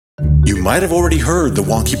You might have already heard the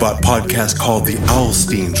WonkyBot podcast called The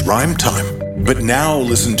Owlstein's Rhyme Time, but now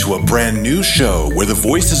listen to a brand new show where the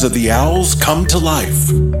voices of the owls come to life.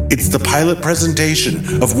 It's the pilot presentation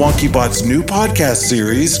of WonkyBot's new podcast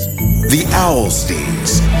series, The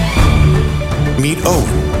Owlsteins. Meet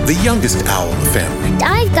Owen, the youngest owl in the family.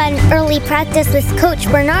 I've got an early practice with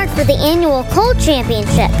Coach Bernard for the annual Cold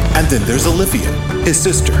Championship. And then there's Olivia, his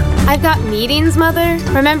sister. I've got meetings, Mother.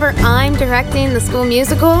 Remember, I'm directing the school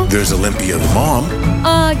musical. There's Olympia, the mom.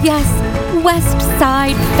 Yes. West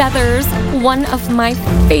Side Feathers, one of my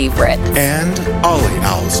favorites. And Ollie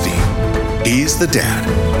Owlstein. He's the dad.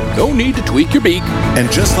 No need to tweak your beak.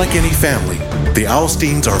 And just like any family, the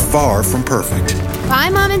Owlsteins are far from perfect. Bye,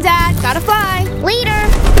 Mom and Dad. Gotta fly. Later.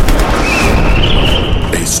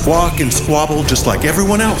 They squawk and squabble just like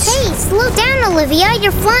everyone else. Hey, slow down, Olivia.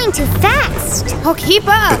 You're flying too fast. Oh, keep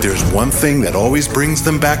up. But there's one thing that always brings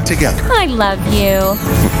them back together. I love you.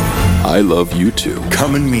 I love you too.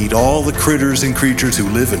 Come and meet all the critters and creatures who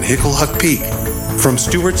live in Hicklehuck Peak. From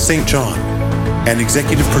Stuart St. John and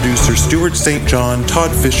executive producer Stuart St. John,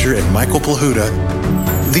 Todd Fisher, and Michael Plahuta,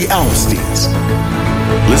 The Owlsteins.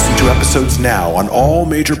 Listen to episodes now on all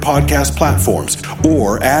major podcast platforms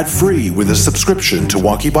or ad-free with a subscription to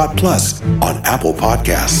WonkyBot Plus on Apple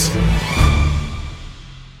Podcasts.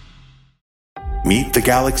 Meet the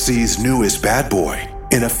galaxy's newest bad boy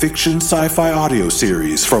in a fiction sci-fi audio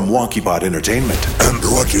series from WonkyBot Entertainment. And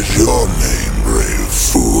what is your name, brave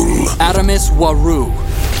fool? Adamus Waru.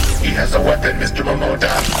 He has a weapon, Mr.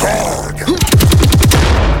 Momoda.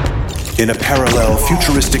 In a parallel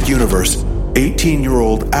futuristic universe,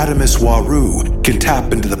 18-year-old Adamus Waru can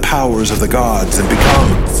tap into the powers of the gods and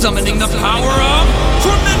become... Summoning the power of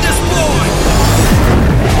Tremendous Boy!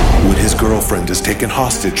 When his girlfriend is taken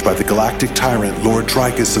hostage by the galactic tyrant Lord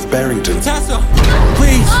Tricus of Barrington... Tessa,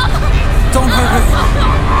 please, don't hurt her.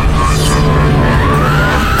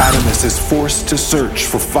 Adamus is forced to search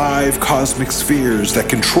for 5 cosmic spheres that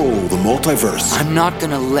control the multiverse. I'm not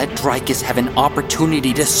gonna let Dreykus have an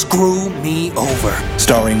opportunity to screw me over.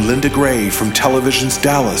 Starring Linda Gray from television's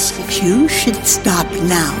Dallas. If you should stop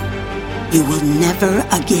now, you will never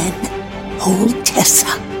again hold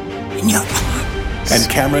Tessa in your arms. And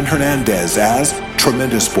Cameron Hernandez as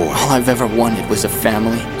Tremendous Boy. All I've ever wanted was a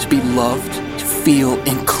family, to be loved, to feel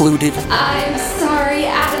included. I'm sorry,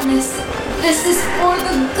 Adamus. This is for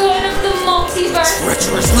the good of the multiverse.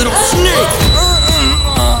 Treacherous little snake!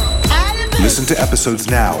 Listen to episodes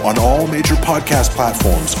now on all major podcast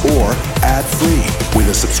platforms or ad-free with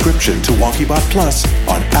a subscription to WonkyBot Plus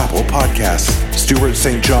on Apple Podcasts. Stuart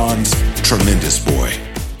St. John's Tremendous Boy.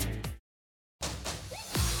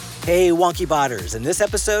 Hey, WonkyBotters. In this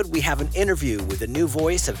episode, we have an interview with the new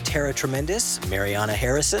voice of Tara Tremendous, Mariana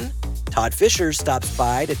Harrison. Todd Fisher stops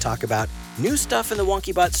by to talk about new stuff in the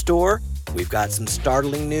WonkyBot store. We've got some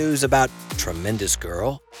startling news about Tremendous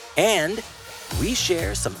Girl. And we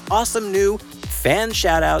share some awesome new fan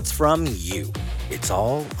shoutouts from you. It's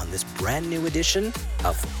all on this brand new edition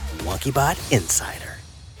of WonkyBot Insider.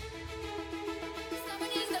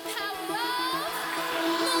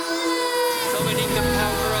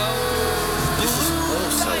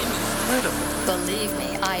 Believe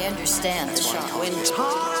me, I understand the shock. When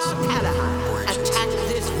Tara Callahan attacked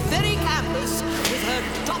this very campus with her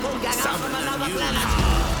doppelganger from another planet.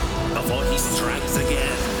 Before he strikes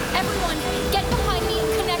again. Everyone, get behind me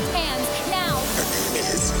and connect hands, now. Her name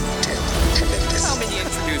is Tremendous. Allow me to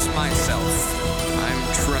introduce myself. I'm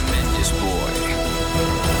Tremendous Boy.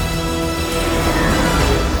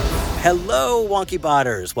 Hello,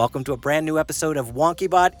 WonkyBotters. Welcome to a brand new episode of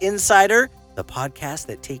WonkyBot Insider, the podcast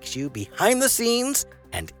that takes you behind the scenes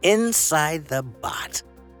and inside the bot.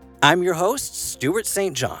 I'm your host, Stuart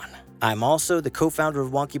St. John. I'm also the co-founder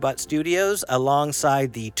of WonkyBot Studios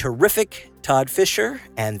alongside the terrific Todd Fisher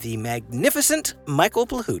and the magnificent Michael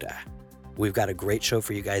Plahuta. We've got a great show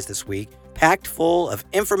for you guys this week, packed full of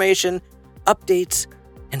information, updates,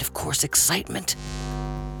 and of course, excitement.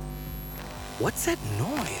 What's that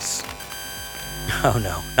noise? Oh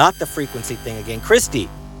no, not the frequency thing again. Christy's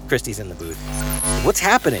in the booth. What's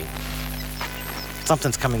happening?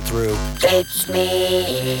 Something's coming through. It's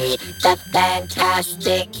me, the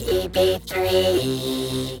fantastic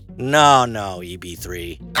EB3. No,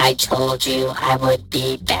 EB3. I told you I would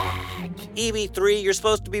be back. EB3, you're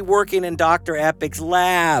supposed to be working in Dr. Epic's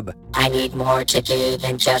lab. I need more to do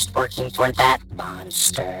than just working for that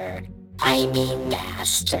monster. I mean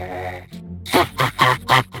master.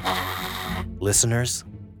 Listeners,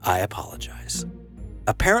 I apologize.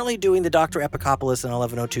 Apparently doing the Dr. Epicopoulos and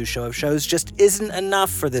 1102 show of shows just isn't enough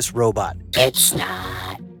for this robot. It's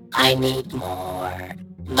not. I need more.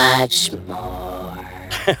 Much more.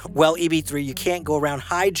 Well, EB3, you can't go around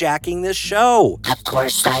hijacking this show. Of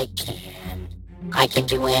course I can. I can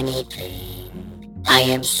do anything. I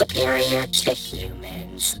am superior to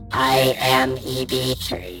humans. I am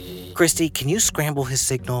EB3. Christy, can you scramble his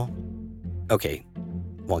signal? Okay,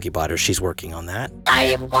 WonkyBotter, she's working on that.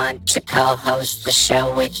 I want to co-host the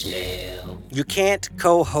show with you. You can't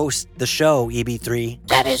co-host the show, EB3.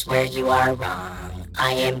 That is where you are wrong.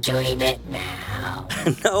 I am doing it now.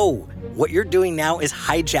 No, what you're doing now is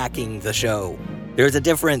hijacking the show. There's a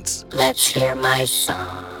difference. Let's hear my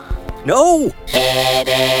song. No! Hit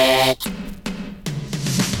it.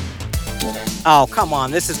 Oh, come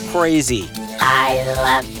on, this is crazy. I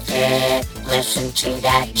love it. Listen to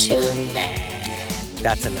that tune there.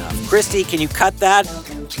 That's enough. Christy, can you cut that?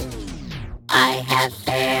 I have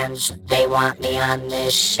fans. They want me on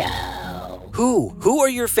this show. Who? Who are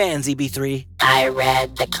your fans, EB3? I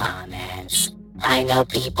read the comments. I know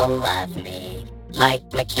people love me. Like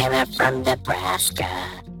McKenna from Nebraska.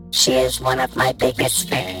 She is one of my biggest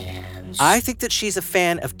fans. I think that she's a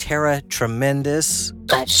fan of Tara Tremendous.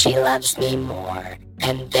 But she loves me more.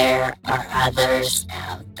 And there are others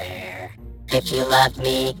out there. If you love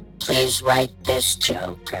me, please write this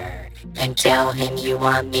Joker and tell him you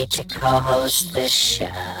want me to co-host this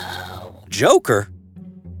show. Joker?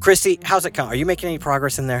 Christy, how's it going? Are you making any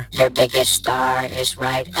progress in there? Your biggest star is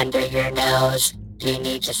right under your nose. You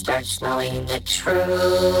need to start smelling the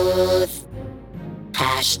truth.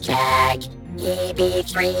 Hashtag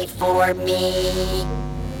EB3 for me.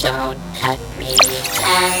 Don't cut me.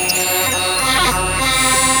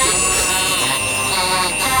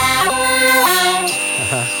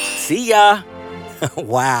 See ya!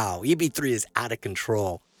 Wow, EB3 is out of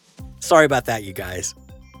control. Sorry about that, you guys.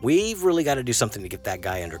 We've really got to do something to get that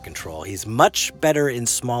guy under control. He's much better in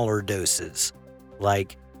smaller doses,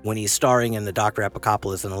 like when he's starring in the Dr.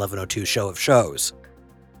 Epicopoulos and 1102 Show of Shows,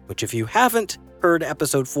 which if you haven't heard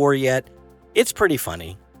episode 4 yet, it's pretty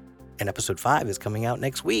funny. And episode 5 is coming out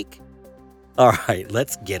next week. All right,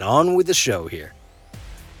 let's get on with the show here.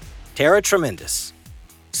 Tara Tremendous.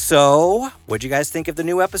 So, what'd you guys think of the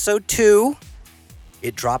new episode 2?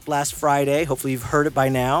 It dropped last Friday. Hopefully you've heard it by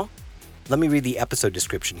now. Let me read the episode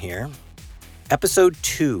description here. Episode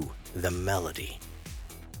 2, The Melody.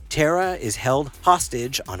 Tara is held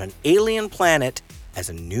hostage on an alien planet as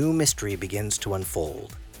a new mystery begins to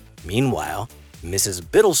unfold. Meanwhile, Mrs.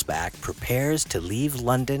 Biddlesback prepares to leave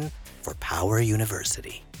London for Power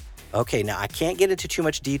University. Okay, now I can't get into too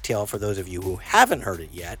much detail for those of you who haven't heard it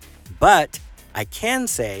yet, but I can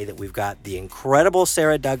say that we've got the incredible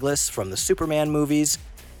Sarah Douglas from the Superman movies,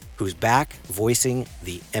 who's back voicing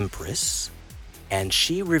the Empress, and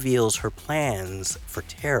she reveals her plans for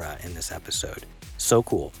Tara in this episode. So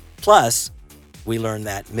cool. Plus, we learn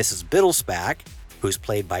that Mrs. Biddlesback, who's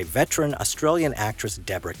played by veteran Australian actress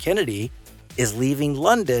Deborah Kennedy, is leaving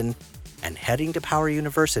London and heading to Power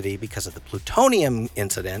University because of the plutonium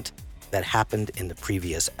incident that happened in the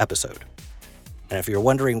previous episode. And if you're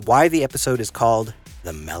wondering why the episode is called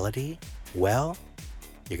The Melody, well,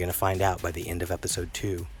 you're going to find out by the end of episode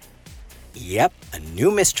 2. Yep, a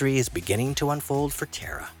new mystery is beginning to unfold for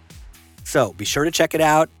Tara. So be sure to check it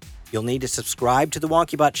out. You'll need to subscribe to the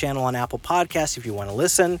WonkyBot channel on Apple Podcasts if you want to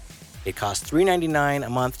listen. It costs $3.99 a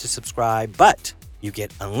month to subscribe, but you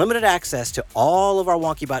get unlimited access to all of our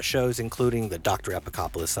WonkyBot shows, including the Dr.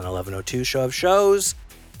 Epicopoulos and 1102 Show of Shows,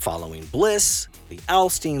 Following Bliss, the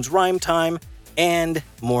Alstein's Rhyme Time, and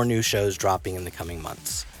more new shows dropping in the coming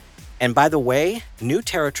months. And by the way, new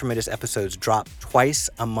Tara Tremendous episodes drop twice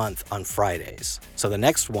a month on Fridays. So the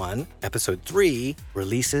next one, episode 3,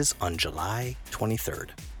 releases on July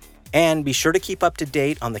 23rd. And be sure to keep up to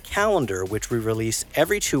date on the calendar, which we release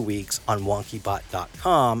every 2 weeks on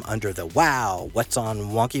wonkybot.com under the Wow, What's on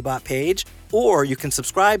WonkyBot page, or you can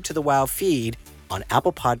subscribe to the Wow feed on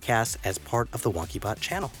Apple Podcasts as part of the WonkyBot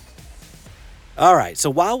channel. All right, so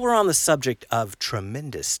while we're on the subject of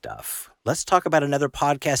tremendous stuff, let's talk about another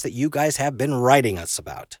podcast that you guys have been writing us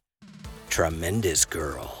about. Tremendous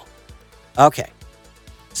Girl. Okay,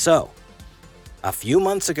 so a few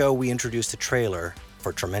months ago, we introduced a trailer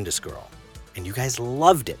for Tremendous Girl, and you guys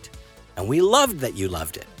loved it, and we loved that you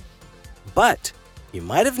loved it. But you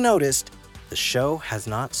might have noticed the show has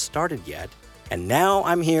not started yet, and now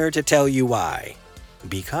I'm here to tell you why.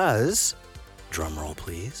 Because, drumroll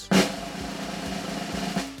please,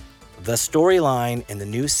 the storyline in the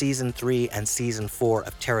new Season 3 and Season 4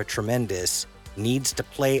 of Tara Tremendous needs to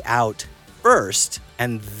play out first,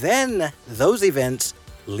 and then those events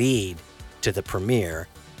lead to the premiere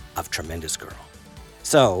of Tremendous Girl.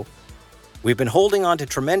 So, we've been holding on to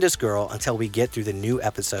Tremendous Girl until we get through the new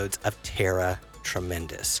episodes of Tara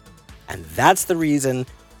Tremendous. And that's the reason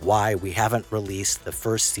why we haven't released the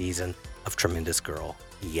first season of Tremendous Girl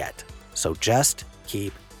yet. So just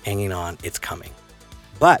keep hanging on, it's coming.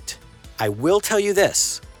 But I will tell you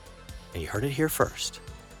this, and you heard it here first.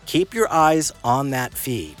 Keep your eyes on that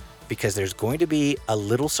feed because there's going to be a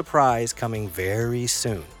little surprise coming very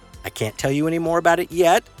soon. I can't tell you any more about it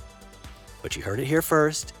yet, but you heard it here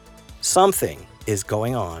first. Something is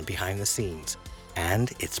going on behind the scenes,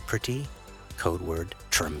 and it's pretty, code word,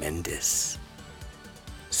 tremendous.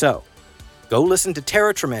 So, go listen to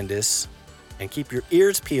Terra Tremendous and keep your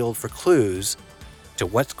ears peeled for clues to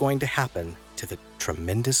what's going to happen to the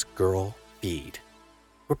Tremendous Girl feed.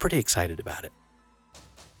 We're pretty excited about it.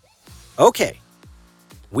 Okay,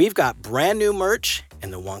 we've got brand new merch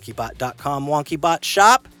in the WonkyBot.com WonkyBot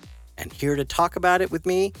shop, and here to talk about it with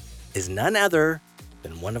me is none other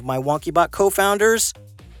than one of my WonkyBot co-founders,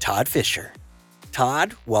 Todd Fisher.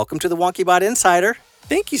 Todd, welcome to the WonkyBot Insider.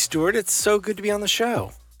 Thank you, Stuart. It's so good to be on the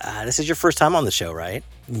show. This is your first time on the show, right?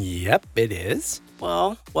 Yep, it is.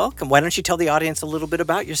 Well, welcome. Why don't you tell the audience a little bit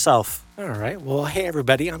about yourself? All right. Well, hey,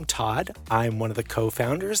 everybody. I'm Todd. I'm one of the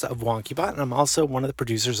co-founders of WonkyBot, and I'm also one of the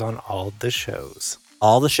producers on all the shows.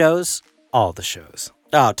 All the shows? All the shows.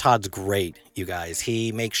 Oh, Todd's great, you guys.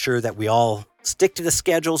 He makes sure that we all stick to the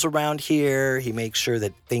schedules around here. He makes sure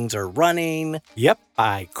that things are running. Yep,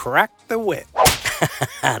 I cracked the whip.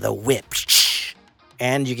 The whip.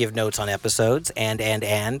 And you give notes on episodes, and.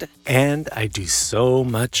 And I do so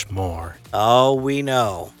much more. Oh, we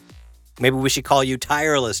know. Maybe we should call you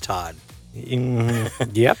Tireless Todd.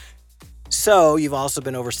 Yep. So, you've also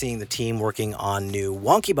been overseeing the team working on new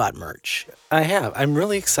WonkyBot merch. I have. I'm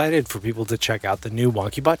really excited for people to check out the new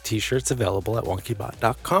WonkyBot t-shirts available at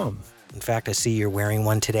WonkyBot.com. In fact, I see you're wearing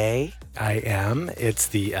one today. I am. It's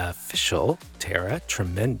the official Terra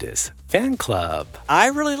Tremendous fan club. I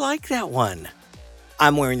really like that one.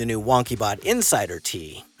 I'm wearing the new WonkyBot Insider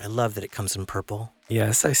tee. I love that it comes in purple.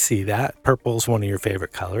 Yes, I see that. Purple's one of your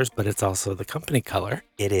favorite colors, but it's also the company color.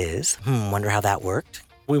 It is. Wonder how that worked.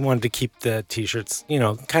 We wanted to keep the t-shirts,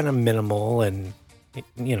 kind of minimal and,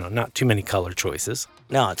 not too many color choices.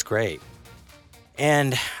 No, it's great.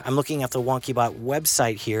 And I'm looking at the WonkyBot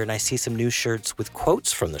website here, and I see some new shirts with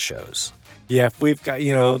quotes from the shows. Yeah, we've got,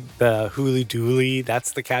 the hooly dooly.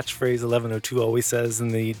 That's the catchphrase 1102 always says in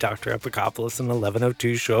the Dr. Epicopoulos and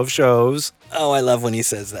 1102 show of shows. Oh, I love when he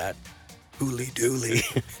says that. Hooly dooly.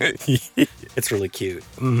 It's really cute.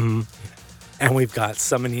 Mm-hmm. And we've got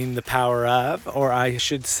summoning the power of, or I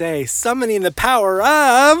should say, summoning the power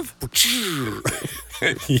of.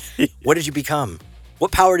 What did you become?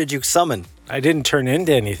 What power did you summon? I didn't turn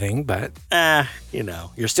into anything, but...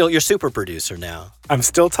 you're super producer now. I'm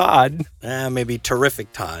still Todd. Maybe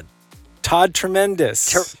terrific Todd. Todd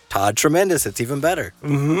Tremendous. Todd Tremendous, it's even better.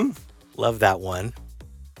 Mm-hmm. Love that one.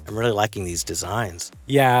 I'm really liking these designs.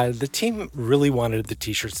 Yeah, the team really wanted the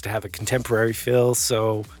t-shirts to have a contemporary feel,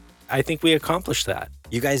 so I think we accomplished that.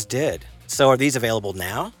 You guys did. So are these available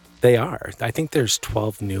now? They are. I think there's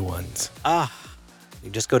 12 new ones. You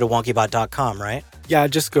just go to WonkyBot.com, right? Yeah,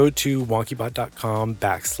 just go to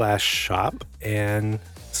WonkyBot.com/shop and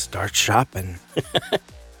start shopping.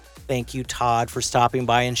 Thank you, Todd, for stopping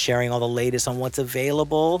by and sharing all the latest on what's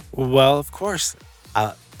available. Well, of course.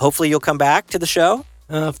 Hopefully you'll come back to the show.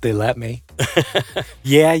 If they let me.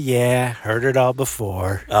 Yeah, heard it all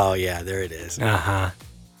before. Oh, yeah, there it is. Uh-huh.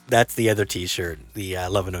 That's the other t-shirt, the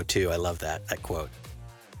 1102. I love that quote.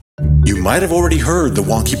 You might have already heard the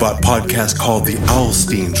WonkyBot podcast called The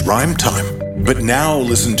Owlstein's Rhyme Time, but now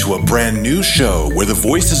listen to a brand new show where the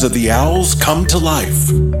voices of the owls come to life.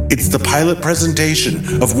 It's the pilot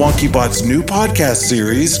presentation of WonkyBot's new podcast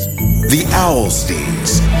series, The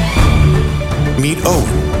Owlsteins. Meet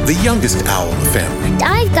Owen, the youngest owl in the family.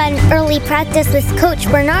 I've got an early practice with Coach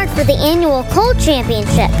Bernard for the annual Cold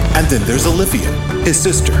Championship. And then there's Olivia, his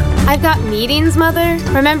sister. I've got meetings, Mother.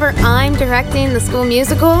 Remember, I'm directing the school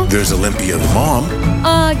musical. There's Olympia, the mom.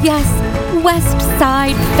 Yes. West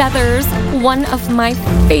Side Feathers, one of my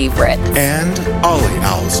favorites. And Ollie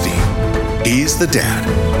Owlstein. He's the dad.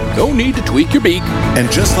 No need to tweak your beak. And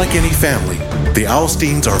just like any family, the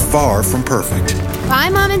Owlsteins are far from perfect. Bye,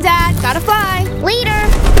 Mom and Dad. Gotta fly. Later.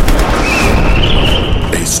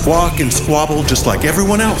 They squawk and squabble just like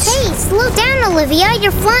everyone else. Hey, slow down, Olivia.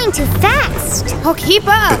 You're flying too fast. Oh, keep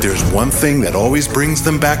up. But there's one thing that always brings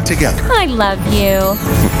them back together. I love you.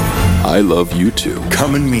 I love you too.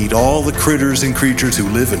 Come and meet all the critters and creatures who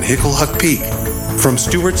live in Hicklehuck Peak. From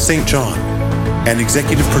Stuart St. John and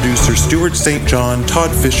executive producer Stuart St. John,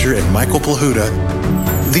 Todd Fisher, and Michael Plahuta,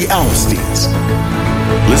 the Owlsteins.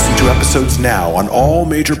 Listen to episodes now on all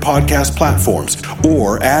major podcast platforms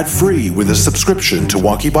or ad-free with a subscription to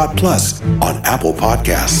WonkyBot Plus on Apple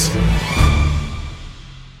Podcasts.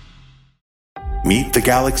 Meet the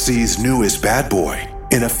galaxy's newest bad boy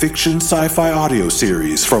in a fiction sci-fi audio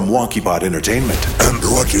series from WonkyBot Entertainment. And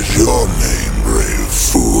what is your name, brave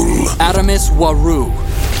fool? Adamus Waru.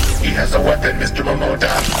 He has a weapon, Mr. Momoda.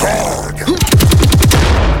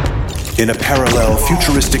 In a parallel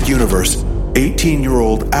futuristic universe,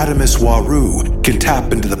 18-year-old Adamus Waru can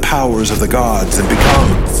tap into the powers of the gods and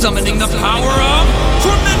become... Summoning the power of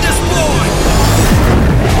Tremendous Boy!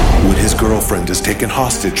 When his girlfriend is taken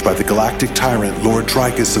hostage by the galactic tyrant Lord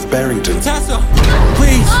Tricus of Barrington... Tessa,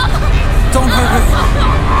 please, don't hurt her.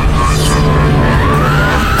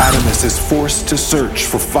 Adamus is forced to search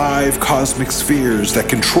for 5 cosmic spheres that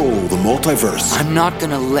control the multiverse. I'm not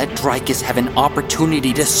gonna let Dreykus have an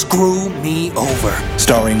opportunity to screw me over.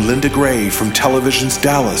 Starring Linda Gray from television's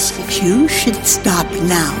Dallas. If you should stop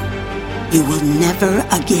now, you will never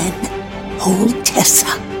again hold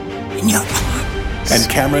Tessa in your arms. And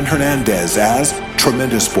Cameron Hernandez as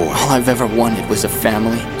Tremendous Boy. All I've ever wanted was a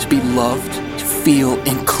family, to be loved, to feel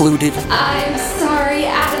included. I'm sorry,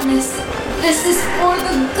 Adamus. This is for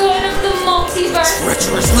the good of the multiverse.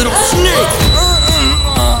 Treacherous little snake!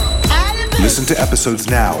 Listen to episodes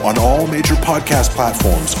now on all major podcast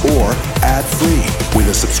platforms or ad-free with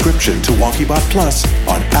a subscription to WonkyBot Plus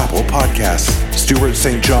on Apple Podcasts. Stuart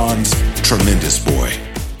St. John's Tremendous Boy.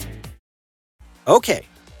 Okay,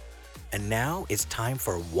 and now it's time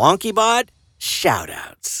for WonkyBot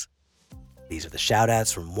shoutouts. These are the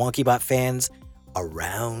shoutouts from WonkyBot fans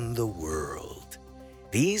around the world.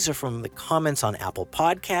 These are from the comments on Apple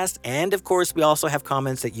Podcasts, and of course, we also have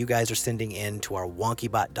comments that you guys are sending in to our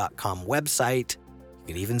wonkybot.com website. You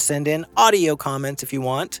can even send in audio comments if you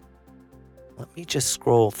want. Let me just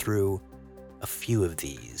scroll through a few of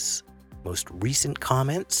these most recent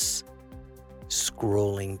comments.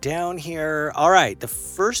 Scrolling down here. All right, the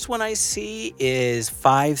first one I see is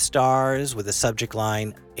 5 stars with the subject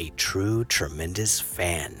line, "A true tremendous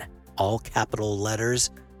fan." All capital letters.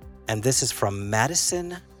 And this is from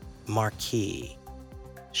Madison Marquis.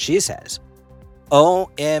 She says,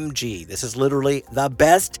 OMG, this is literally the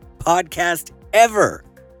best podcast ever.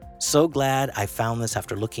 So glad I found this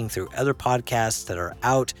after looking through other podcasts that are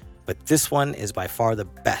out, but this one is by far the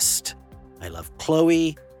best. I love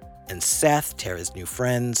Chloe and Seth, Tara's new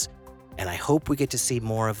friends, and I hope we get to see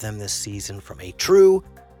more of them this season. From a true,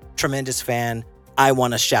 tremendous fan, I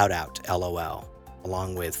want a shout out, LOL,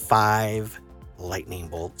 along with 5 lightning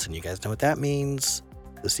bolts, and you guys know what that means.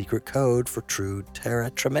 The secret code for true Tara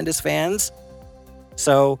Tremendous fans.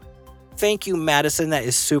 So, thank you, Madison. That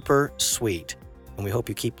is super sweet, and we hope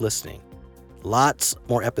you keep listening. Lots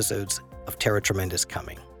more episodes of Tara Tremendous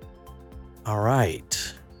coming. All right,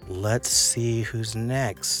 let's see who's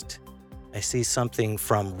next. I see something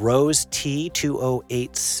from Rose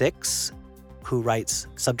T2086, who writes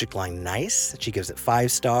subject line nice. She gives it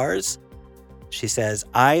 5 stars. She says,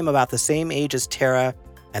 I am about the same age as Tara,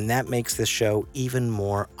 and that makes this show even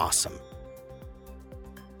more awesome.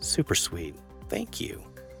 Super sweet. Thank you.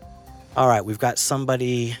 All right, we've got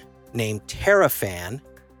somebody named Tara Fan,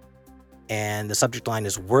 and the subject line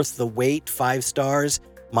is worth the wait, 5 stars.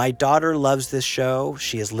 My daughter loves this show.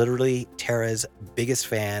 She is literally Tara's biggest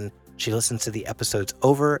fan. She listens to the episodes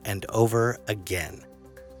over and over again.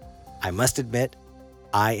 I must admit,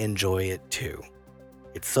 I enjoy it too.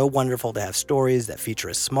 It's so wonderful to have stories that feature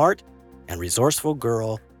a smart and resourceful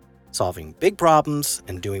girl solving big problems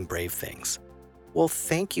and doing brave things. Well,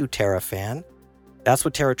 thank you, Tara Fan. That's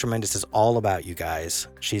what Tara Tremendous is all about, you guys.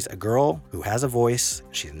 She's a girl who has a voice.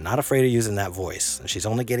 She's not afraid of using that voice. And she's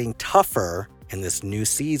only getting tougher in this new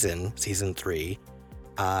season, season 3.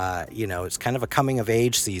 It's kind of a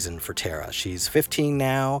coming-of-age season for Tara. She's 15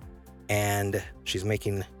 now, and she's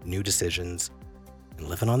making new decisions and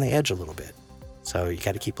living on the edge a little bit. So you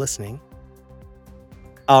got to keep listening.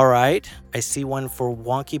 All right. I see one for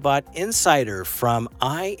WonkyBot Insider from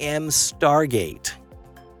I Am Stargate.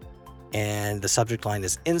 And the subject line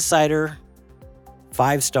is Insider,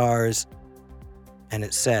 5 stars. And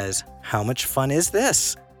it says, how much fun is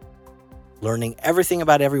this? Learning everything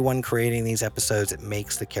about everyone creating these episodes, it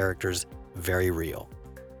makes the characters very real.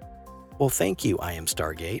 Well, thank you, I Am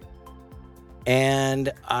Stargate.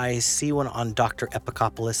 And I see one on Dr.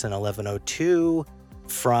 Epicopoulos in 1102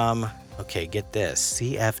 from, okay, get this,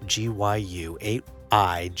 CFGYU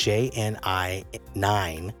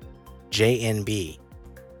 8IJNI9JNB.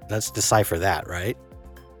 Let's decipher that, right?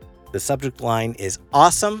 The subject line is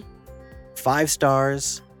awesome, 5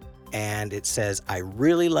 stars, and it says, I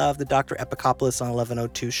really love the Dr. Epicopoulos on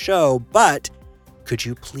 1102 show, but could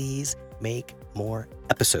you please make more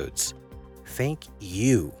episodes? Thank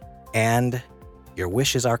you. And your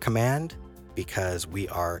wish is our command, because we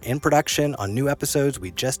are in production on new episodes.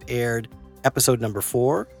 We just aired episode number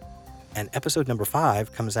 4, and episode number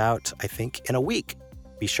 5 comes out, I think, in a week.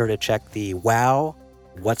 Be sure to check the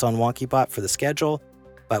What's on WonkyBot for the schedule,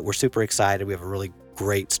 but we're super excited. We have a really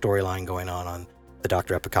great storyline going on the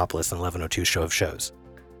Dr. Epicopoulos and 1102 show of shows.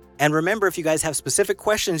 And remember, if you guys have specific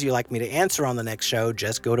questions you'd like me to answer on the next show,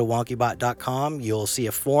 just go to wonkybot.com. You'll see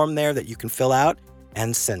a form there that you can fill out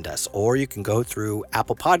and send us. Or you can go through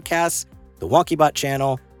Apple Podcasts, the WonkyBot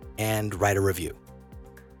channel, and write a review.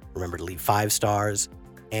 Remember to leave 5 stars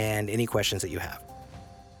and any questions that you have.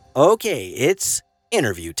 Okay, it's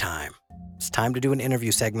interview time. It's time to do an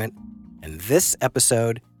interview segment. And this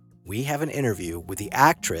episode, we have an interview with the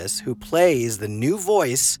actress who plays the new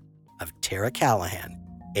voice of Tara Callahan,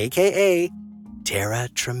 a.k.a. Tara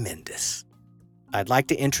Tremendous. I'd like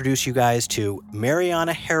to introduce you guys to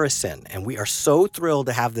Mariana Harrison, and we are so thrilled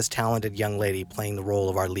to have this talented young lady playing the role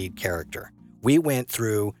of our lead character. We went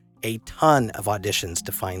through a ton of auditions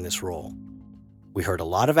to find this role. We heard a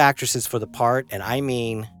lot of actresses for the part, and I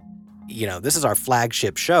mean, this is our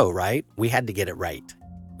flagship show, right? We had to get it right.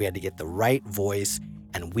 We had to get the right voice,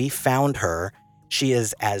 and we found her. She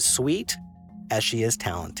is as sweet as she is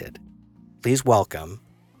talented. Please welcome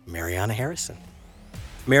Mariana Harrison.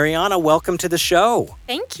 Mariana, welcome to the show.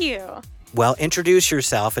 Thank you. Well, introduce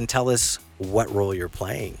yourself and tell us what role you're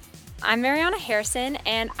playing. I'm Mariana Harrison,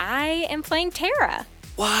 and I am playing Tara.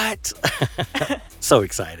 What? So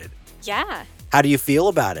excited. Yeah. How do you feel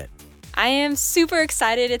about it? I am super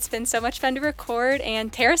excited. It's been so much fun to record,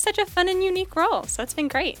 and Tara's such a fun and unique role, so it's been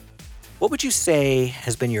great. What would you say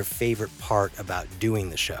has been your favorite part about doing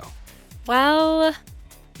the show? Well,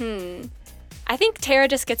 I think Tara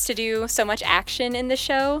just gets to do so much action in the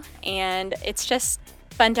show, and it's just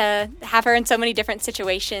fun to have her in so many different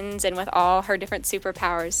situations and with all her different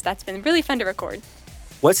superpowers. That's been really fun to record.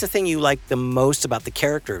 What's the thing you like the most about the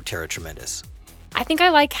character of Tara Tremendous? I think I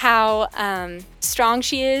like how strong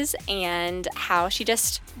she is and how she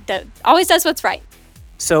just always does what's right.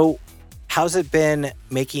 So how's it been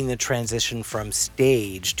making the transition from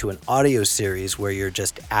stage to an audio series where you're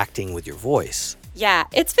just acting with your voice? Yeah,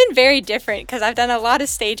 it's been very different because I've done a lot of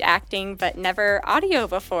stage acting, but never audio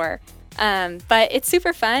before. But it's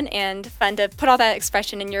super fun and fun to put all that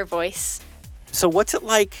expression in your voice. So what's it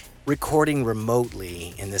like recording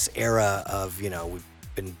remotely in this era of, we've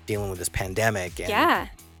been dealing with this pandemic and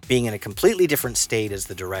being in a completely different state as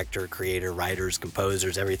the director, creator, writers,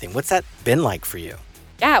 composers, everything. What's that been like for you?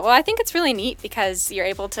 Yeah, well, I think it's really neat because you're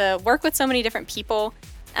able to work with so many different people,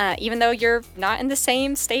 even though you're not in the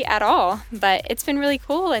same state at all. But it's been really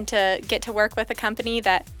cool and to get to work with a company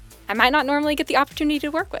that I might not normally get the opportunity to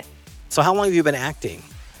work with. So how long have you been acting?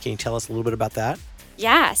 Can you tell us a little bit about that?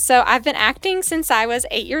 Yeah, so I've been acting since I was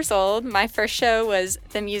 8 years old. My first show was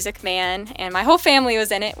The Music Man, and my whole family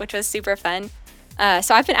was in it, which was super fun.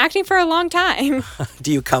 So I've been acting for a long time.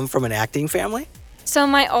 Do you come from an acting family? So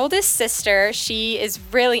my oldest sister, she is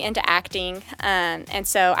really into acting, and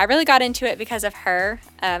so I really got into it because of her.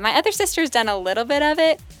 My other sister's done a little bit of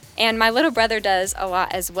it, and my little brother does a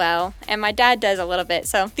lot as well, and my dad does a little bit.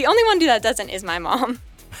 So the only one that doesn't is my mom.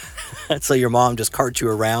 So your mom just carts you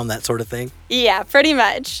around, that sort of thing? Yeah, pretty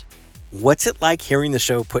much. What's it like hearing the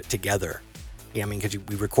show put together? Yeah, I mean, because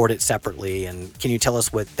we record it separately, and can you tell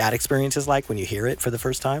us what that experience is like when you hear it for the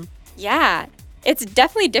first time? Yeah, it's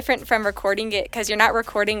definitely different from recording it because you're not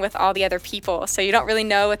recording with all the other people, so you don't really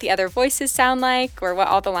know what the other voices sound like or what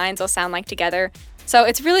all the lines will sound like together. So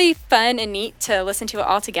it's really fun and neat to listen to it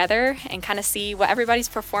all together and kind of see what everybody's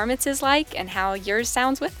performance is like and how yours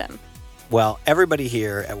sounds with them. Well, everybody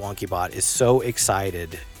here at WonkyBot is so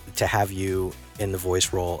excited to have you in the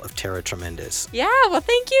voice role of Tara Tremendous. Yeah, well,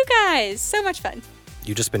 thank you guys. So much fun.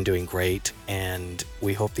 You've just been doing great, and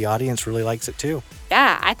we hope the audience really likes it too.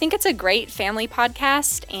 Yeah, I think it's a great family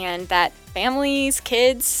podcast, and that families,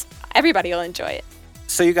 kids, everybody will enjoy it.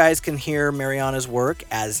 So you guys can hear Mariana's work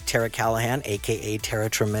as Tara Callahan, a.k.a. Tara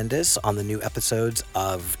Tremendous, on the new episodes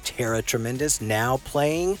of Tara Tremendous, now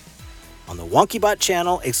playing on the WonkyBot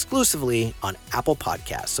channel exclusively on Apple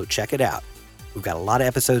Podcasts. So check it out. We've got a lot of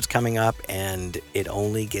episodes coming up, and it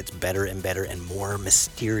only gets better and better and more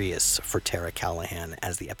mysterious for Tara Callahan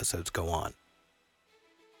as the episodes go on.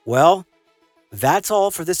 Well, that's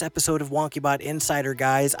all for this episode of WonkyBot Insider,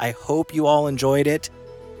 guys. I hope you all enjoyed it.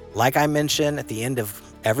 Like I mentioned at the end of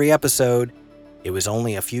every episode, it was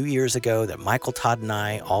only a few years ago that Michael, Todd, and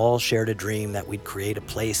I all shared a dream that we'd create a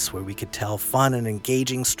place where we could tell fun and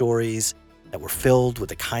engaging stories that were filled with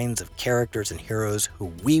the kinds of characters and heroes who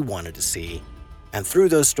we wanted to see And through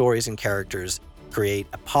those stories and characters, create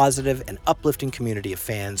a positive and uplifting community of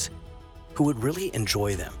fans who would really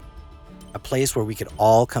enjoy them. A place where we could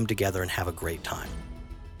all come together and have a great time.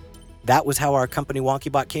 That was how our company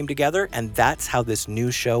WonkyBot came together, and that's how this new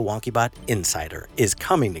show, WonkyBot Insider, is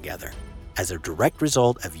coming together as a direct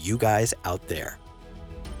result of you guys out there.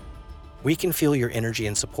 We can feel your energy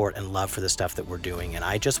and support and love for the stuff that we're doing, and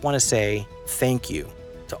I just want to say thank you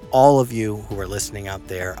to all of you who are listening out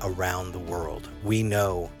there around the world. We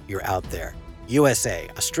know you're out there. USA,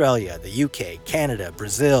 Australia, the UK, Canada,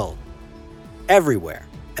 Brazil, everywhere,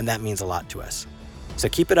 and that means a lot to us. So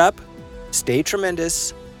keep it up, stay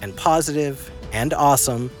tremendous, and positive and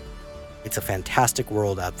awesome. It's a fantastic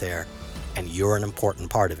world out there, and you're an important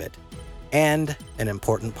part of it, and an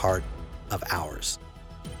important part of ours.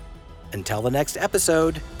 Until the next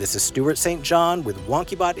episode, this is Stuart St. John with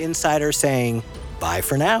WonkyBot Insider saying bye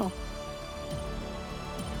for now.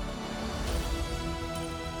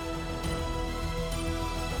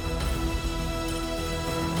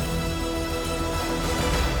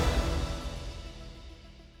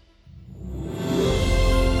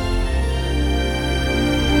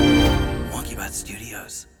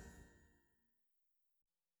 Studios.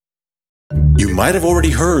 You might have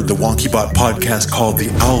already heard the WonkyBot podcast called The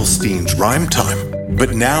Owlstein's Rhyme Time,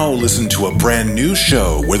 but now listen to a brand new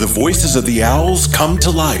show where the voices of the owls come to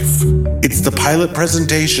life. It's the pilot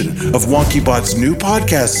presentation of WonkyBot's new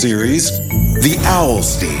podcast series, The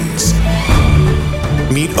Owlsteins.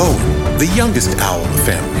 Meet Owen, the youngest owl in the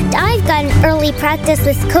family. I've got an early practice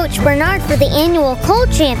with Coach Bernard for the annual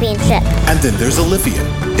Cold Championship. And then there's Olivia,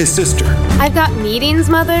 his sister. I've got meetings,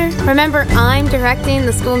 Mother. Remember, I'm directing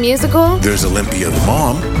the school musical. There's Olympia, the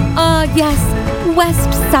mom. Yes.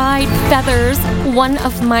 West Side Feathers, one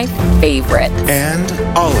of my favorites. And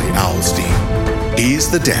Ollie Owlstein.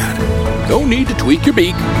 He's the dad. No need to tweak your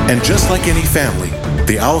beak. And just like any family,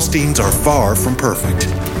 the Owlsteins are far from perfect.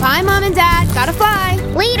 Bye, Mom and Dad. Gotta fly.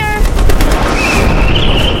 Later.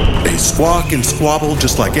 They squawk and squabble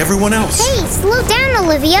just like everyone else. Hey, slow down,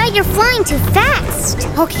 Olivia. You're flying too fast.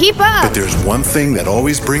 Oh, keep up. But there's one thing that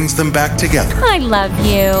always brings them back together. I love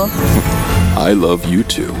you. I love you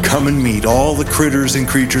too. Come and meet all the critters and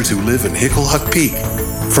creatures who live in Hicklehuck Peak.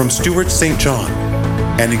 From Stuart St. John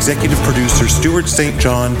and executive producer Stuart St.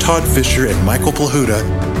 John, Todd Fisher, and Michael Plahuta,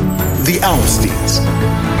 the Owlsteins.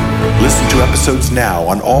 Listen to episodes now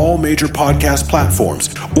on all major podcast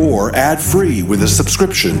platforms or ad-free with a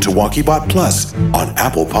subscription to WonkyBot Plus on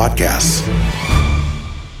Apple Podcasts.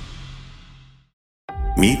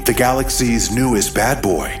 Meet the galaxy's newest bad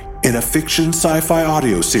boy in a fiction sci-fi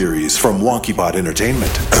audio series from WonkyBot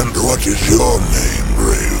Entertainment. And what is your name,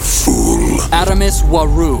 brave fool? Adamus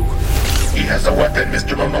Waru. He has a weapon,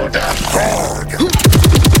 Mr. Momoda.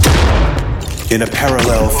 In a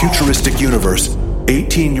parallel futuristic universe,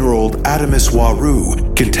 18-year-old Adamus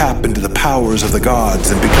Waru can tap into the powers of the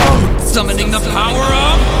gods and become... Summoning the power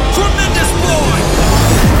of Tremendous Boy!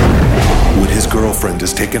 When his girlfriend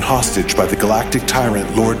is taken hostage by the galactic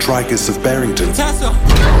tyrant Lord Tricus of Barrington... Tessa,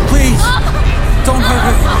 please, don't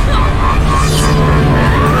hurt her.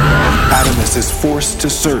 Adamus is forced to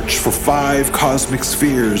search for 5 cosmic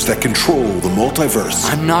spheres that control the multiverse.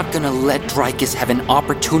 I'm not gonna let Dreykus have an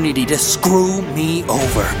opportunity to screw me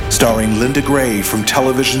over. Starring Linda Gray from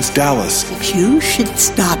television's Dallas. If you should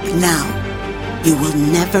stop now, you will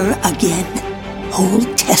never again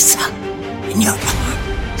hold Tessa in your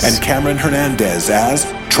arms. And Cameron Hernandez as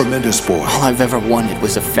Tremendous Boy. All I've ever wanted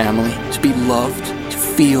was a family, to be loved, to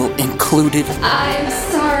feel included. I'm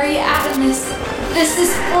sorry, Adamus. This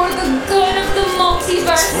is for the good of the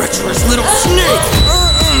multiverse. Treacherous little snake!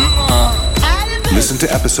 Listen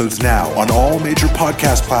to episodes now on all major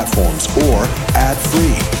podcast platforms or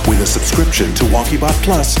ad-free with a subscription to WonkyBot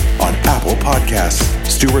Plus on Apple Podcasts.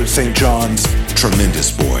 Stuart St. John's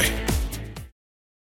Tremendous Boy.